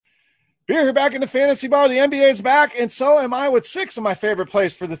Beer here back in the Fantasy Bar. The NBA is back, and so am I with 6 of my favorite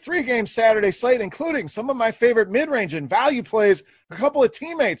plays for the 3-game Saturday slate, including some of my favorite mid-range and value plays, a couple of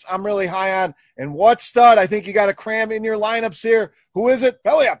teammates I'm really high on, and what stud I think you got to cram in your lineups here. Who is it?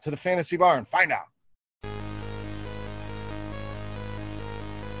 Belly up to the Fantasy Bar and find out.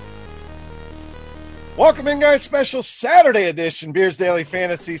 Welcome in, guys. Special Saturday edition, Beer's Daily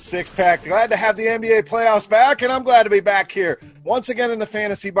Fantasy 6-Pack. Glad to have the NBA playoffs back, and I'm glad to be back here once again in the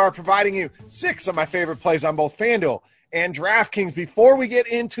Fantasy Bar, providing you 6 of my favorite plays on both FanDuel and DraftKings. Before we get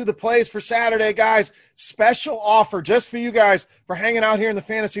into the plays for Saturday, guys, special offer just for you guys for hanging out here in the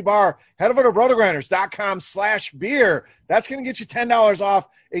Fantasy Bar. Head over to rotogrinders.com/beer. That's going to get you $10 off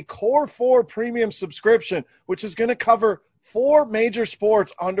a Core 4 premium subscription, which is going to cover 4 major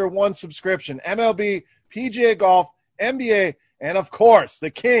sports under one subscription: MLB, PGA Golf, NBA, and of course,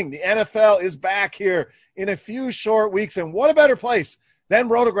 the king, the NFL, is back here in a few short weeks. And what a better place than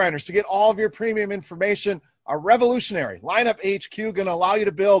RotoGrinders to get all of your premium information. A revolutionary lineup HQ going to allow you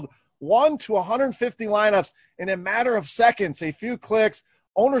to build 1 to 150 lineups in a matter of seconds, a few clicks,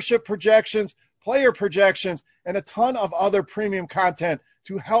 ownership projections, player projections, and a ton of other premium content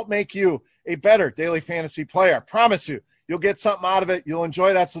to help make you a better daily fantasy player. I promise you, you'll get something out of it. You'll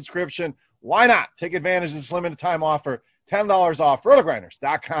enjoy that subscription. Why not? Take advantage of this limited time offer. $10 off,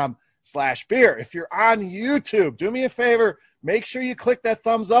 rotogrinders.com/beer. If you're on YouTube, do me a favor. Make sure you click that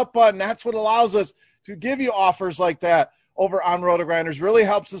thumbs up button. That's what allows us to give you offers like that over on RotoGrinders. Really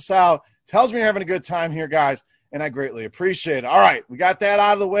helps us out. Tells me you're having a good time here, guys, and I greatly appreciate it. All right, we got that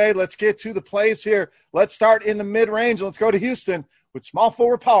out of the way. Let's get to the plays here. Let's start in the mid-range. Let's go to Houston with small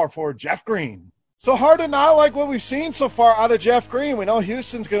forward, power forward, Jeff Green. So hard to not like what we've seen so far out of Jeff Green. We know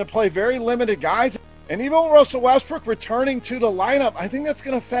Houston's going to play very limited guys. And even with Russell Westbrook returning to the lineup, I think that's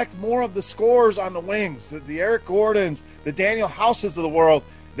going to affect more of the scorers on the wings, the Eric Gordons, the Daniel Houses of the world,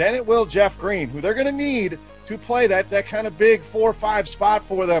 than it will Jeff Green, who they're going to need to play that kind of big 4-5 spot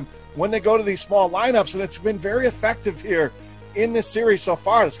for them when they go to these small lineups. And it's been very effective here in this series so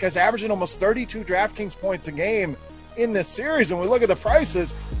far. This guy's averaging almost 32 DraftKings points a game in this series, and we look at the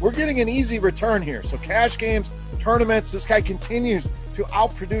prices, we're getting an easy return here. So cash games, tournaments, this guy continues to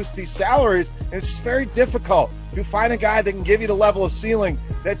outproduce these salaries, and it's just very difficult to find a guy that can give you the level of ceiling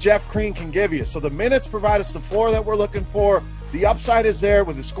that Jeff Green can give you. So the minutes provide us the floor that we're looking for. The upside is there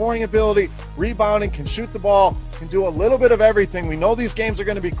with the scoring ability, rebounding, can shoot the ball, can do a little bit of everything. We know these games are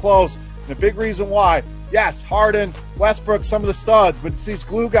going to be close, and a big reason why, yes, Harden, Westbrook, some of the studs, but it's these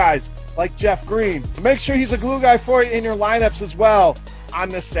glue guys like Jeff Green. Make sure he's a glue guy for you in your lineups as well on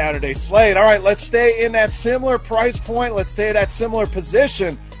this Saturday slate. All right, let's stay in that similar price point. Let's stay at that similar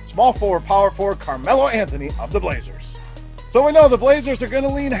position. Small forward, power forward, Carmelo Anthony of the Blazers. So we know the Blazers are going to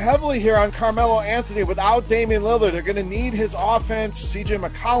lean heavily here on Carmelo Anthony. Without Damian Lillard, they're going to need his offense. CJ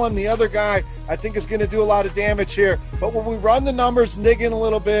McCollum, the other guy, I think is going to do a lot of damage here. But when we run the numbers and dig in a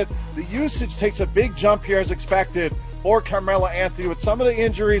little bit, the usage takes a big jump here as expected for Carmelo Anthony. With some of the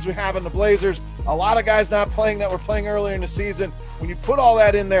injuries we have in the Blazers, a lot of guys not playing that were playing earlier in the season. When you put all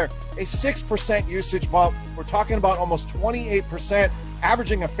that in there, a 6% usage bump, we're talking about almost 28%,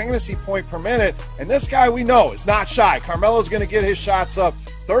 averaging a fantasy point per minute. And this guy we know is not shy. Carmelo's going to get his shots up,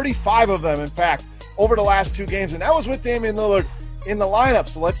 35 of them, in fact, over the last 2 games. And that was with Damian Lillard in the lineup.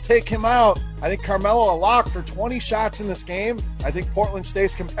 So let's take him out. I think Carmelo a lock for 20 shots in this game. I think Portland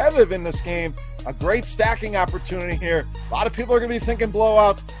stays competitive in this game. A great stacking opportunity here. A lot of people are going to be thinking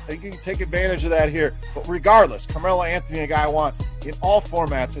blowouts. I think you can take advantage of that here. But regardless, Carmelo Anthony, a guy I want in all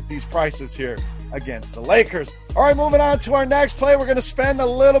formats at these prices here against the Lakers. All right, moving on to our next play. We're going to spend a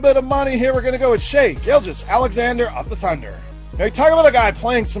little bit of money here. We're going to go with Shai Gilgeous-Alexander of the Thunder. Now, you talk about a guy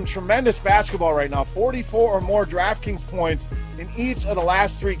playing some tremendous basketball right now, 44 or more DraftKings points in each of the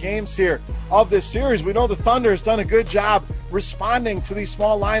last 3 games here of this series. We know the Thunder has done a good job responding to these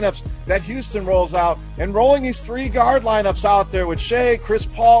small lineups that Houston rolls out and rolling these 3 guard lineups out there with Shai, Chris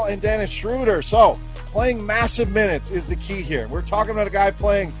Paul, and Dennis Schroeder. So playing massive minutes is the key here. We're talking about a guy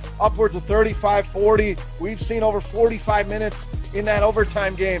playing upwards of 35, 40. We've seen over 45 minutes in that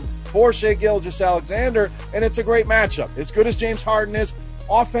overtime game for Shai Gilgeous-Alexander, and it's a great matchup. As good as James Harden is,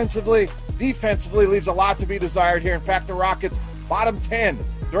 offensively, defensively leaves a lot to be desired here. In fact, the Rockets bottom 10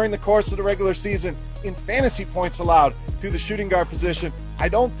 during the course of the regular season in fantasy points allowed to the shooting guard position. I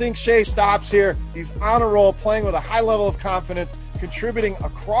don't think Shai stops here. He's on a roll, playing with a high level of confidence, contributing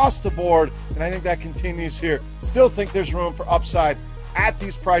across the board, and I think that continues here. Still think there's room for upside at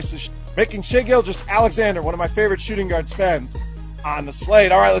these prices, making Shai Gilgeous-Alexander one of my favorite shooting guard spends on the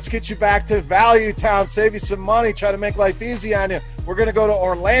slate. All right, let's get you back to Value Town, save you some money, try to make life easy on you. We're going to go to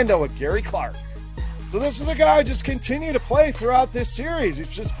Orlando with Gary Clark. So this is a guy just continue to play throughout this series. He's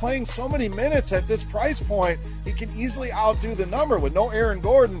just playing so many minutes at this price point. He can easily outdo the number. With no Aaron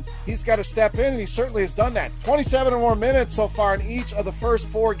Gordon, he's got to step in, and he certainly has done that. 27 or more minutes so far in each of the first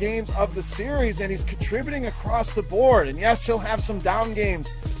 4 games of the series, and he's contributing across the board. And yes, he'll have some down games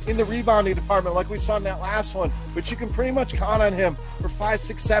in the rebounding department like we saw in that last one, but you can pretty much count on him for 5,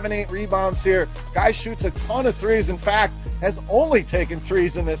 6, 7, 8 rebounds here. Guy shoots a ton of threes. In fact, has only taken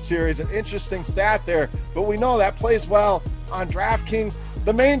threes in this series. An interesting stat there, but we know that plays well on DraftKings.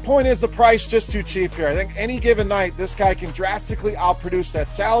 The main point is the price just too cheap here. I think any given night, this guy can drastically outproduce that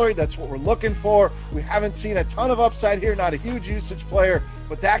salary. That's what we're looking for. We haven't seen a ton of upside here, not a huge usage player,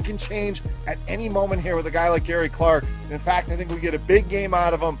 but that can change at any moment here with a guy like Gary Clark. In fact, I think we get a big game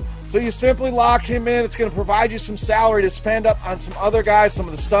out of him. So you simply lock him in. It's going to provide you some salary to spend up on some other guys, some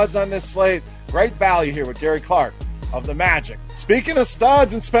of the studs on this slate. Great value here with Gary Clark of the Magic. Speaking of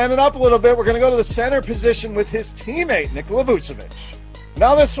studs and spending up a little bit, we're going to go to the center position with his teammate, Nikola Vucevic.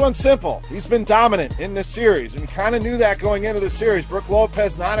 Now this one's simple. He's been dominant in this series, and we kind of knew that going into the series. Brook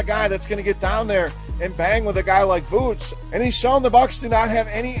Lopez, not a guy that's going to get down there and bang with a guy like Vooch, and he's shown the Bucks do not have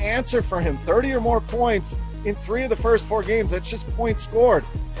any answer for him. 30 or more points in 3 of the first 4 games. That's just points scored.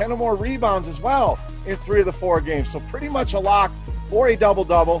 10 or more rebounds as well in 3 of the 4 games. So pretty much a lock for a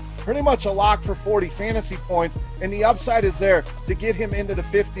double-double, pretty much a lock for 40 fantasy points, and the upside is there to get him into the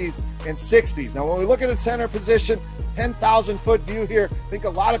 50s and 60s. Now, when we look at the center position, 10,000-foot view here, I think a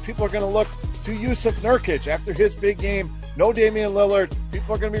lot of people are going to look to Jusuf Nurkic after his big game. No Damian Lillard.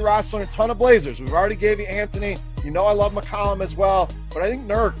 People are going to be rostering a ton of Blazers. We've already gave you Anthony. You know I love McCollum as well, but I think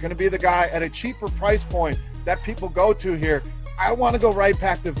Nurk going to be the guy at a cheaper price point that people go to here. I want to go right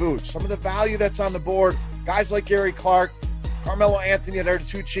back to Vooch. Some of the value that's on the board, guys like Gary Clark, Carmelo Anthony that are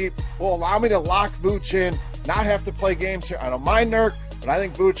too cheap, will allow me to lock Vooch in, not have to play games here. I don't mind Nurk, but I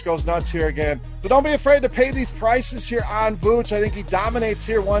think Vooch goes nuts here again. So don't be afraid to pay these prices here on Vooch. I think he dominates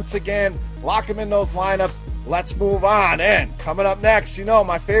here once again. Lock him in those lineups. Let's move on. And coming up next, you know,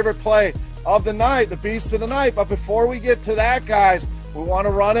 my favorite play of the night, the beast of the night. But before we get to that, guys, we want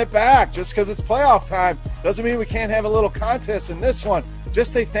to run it back. Just because it's playoff time doesn't mean we can't have a little contest in this one.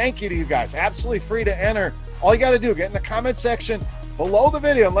 Just say thank you to you guys. Absolutely free to enter. All you got to do, get in the comment section below the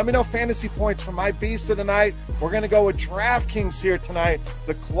video and let me know fantasy points for my beast of the night. We're going to go with DraftKings here tonight.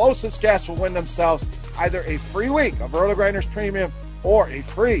 The closest guest will win themselves either a free week of Roto Grinders Premium or a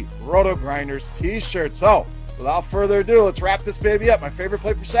free Roto Grinders t-shirt. So, without further ado, let's wrap this baby up. My favorite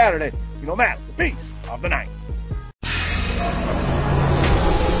play for Saturday, you know, Mass, the beast of the night.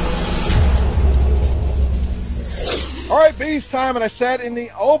 All right, beast time, and I said in the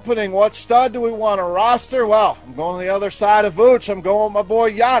opening, what stud do we want to roster? Well, I'm going to the other side of Vooch. I'm going with my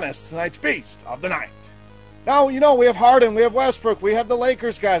boy Giannis, tonight's beast of the night. Now, you know, we have Harden, we have Westbrook, we have the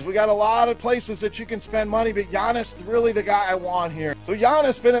Lakers guys. We got a lot of places that you can spend money, but Giannis is really the guy I want here. So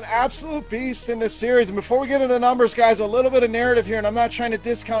Giannis been an absolute beast in this series. And before we get into the numbers, guys, a little bit of narrative here, and I'm not trying to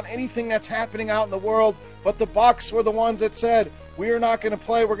discount anything that's happening out in the world, but the Bucks were the ones that said, we are not going to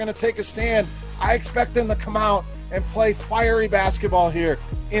play, we're going to take a stand. I expect them to come out and play fiery basketball here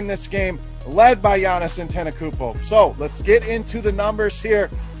in this game, led by Giannis Antetokounmpo. So let's get into the numbers here.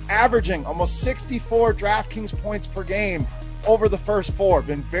 Averaging almost 64 DraftKings points per game over the first 4.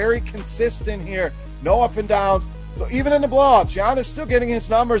 Been very consistent here, no up and downs. So even in the blowouts, Giannis still getting his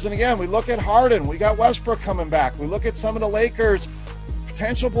numbers. And again, we look at Harden, we got Westbrook coming back. We look at some of the Lakers,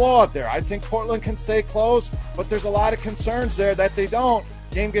 potential blowout there. I think Portland can stay close, but there's a lot of concerns there that they don't.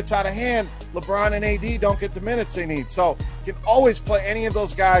 Game gets out of hand, LeBron and AD don't get the minutes they need. So you can always play any of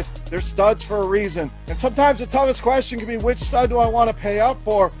those guys. They're studs for a reason. And sometimes the toughest question can be, which stud do I want to pay up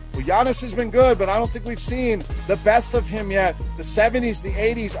for? Well, Giannis has been good, but I don't think we've seen the best of him yet. The 70s, the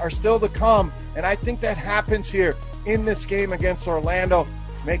 80s are still to come, and I think that happens here in this game against Orlando,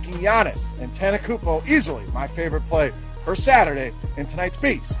 making Giannis Antetokounmpo easily my favorite play for Saturday in tonight's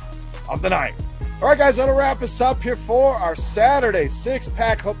Beast of the Night. All right, guys, that'll wrap us up here for our Saturday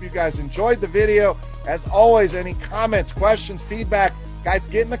six-pack. Hope you guys enjoyed the video. As always, any comments, questions, feedback, guys,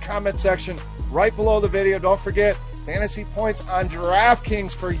 get in the comment section right below the video. Don't forget, fantasy points on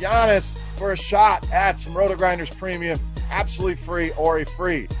DraftKings for Giannis for a shot at some Roto Grinders Premium, absolutely free, or a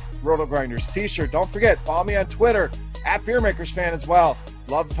free Roto Grinders t-shirt. Don't forget, follow me on Twitter, at Beermakersfan as well.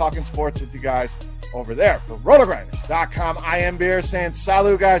 Love talking sports with you guys over there. For rotogrinders.com, I am Beer saying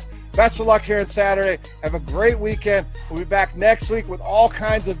salut, guys. Best of luck here on Saturday. Have a great weekend. We'll be back next week with all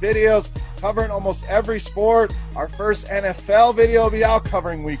kinds of videos covering almost every sport. Our first NFL video will be out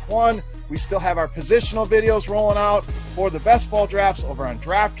covering week 1. We still have our positional videos rolling out for the best ball drafts over on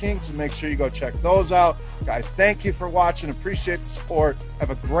DraftKings, so make sure you go check those out. Guys, thank you for watching. Appreciate the support. Have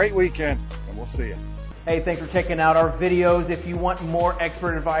a great weekend, and we'll see you. Hey, thanks for checking out our videos. If you want more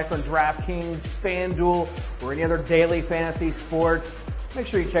expert advice on DraftKings, FanDuel, or any other daily fantasy sports, make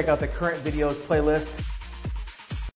sure you check out the current videos playlist